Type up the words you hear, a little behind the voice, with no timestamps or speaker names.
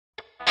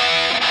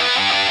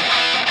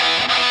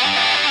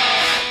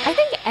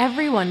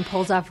Everyone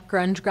pulls off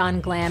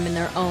grunge-gone-glam in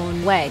their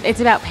own way.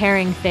 It's about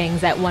pairing things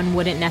that one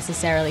wouldn't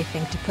necessarily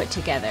think to put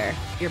together.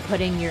 You're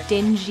putting your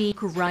dingy,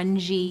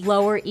 grungy,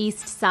 Lower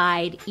East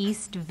Side,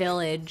 East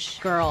Village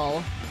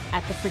girl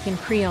at the freaking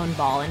Creon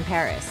Ball in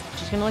Paris.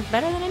 She's gonna look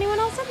better than anyone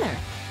else in there.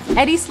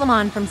 Eddie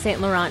Slimane from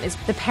Saint Laurent is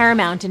the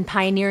paramount and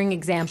pioneering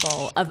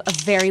example of a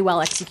very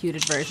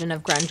well-executed version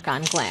of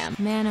grunge-gone-glam.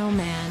 Man, oh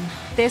man.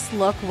 This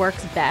look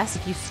works best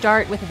if you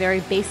start with a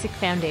very basic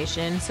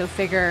foundation, so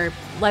figure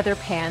leather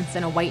pants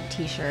and a white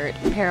t-shirt,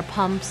 a pair of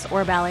pumps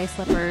or ballet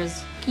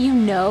slippers. You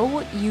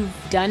know you've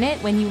done it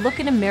when you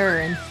look in a mirror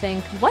and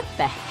think, what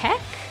the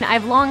heck?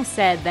 I've long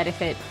said that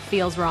if it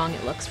feels wrong,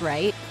 it looks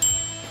right.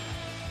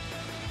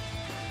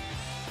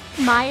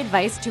 My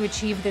advice to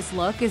achieve this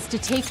look is to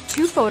take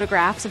 2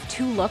 photographs of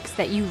 2 looks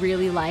that you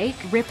really like,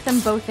 rip them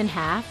both in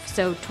half,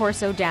 so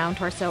torso down,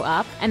 torso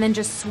up, and then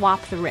just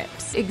swap the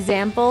rips.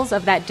 Examples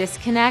of that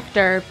disconnect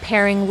are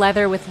pairing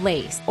leather with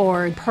lace,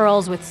 or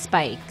pearls with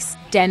spikes,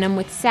 denim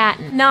with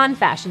satin.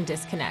 Non-fashion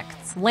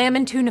disconnects: lamb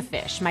and tuna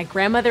fish, my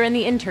grandmother and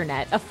the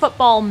internet, a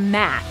football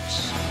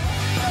match.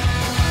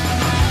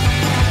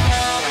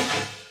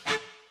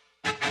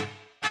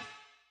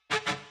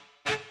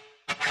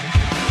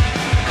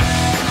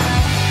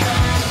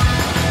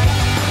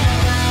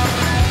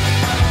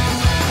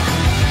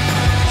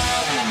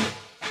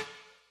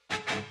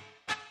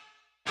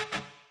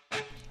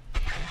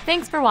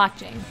 Thanks for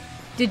watching.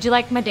 Did you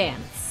like my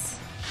dance?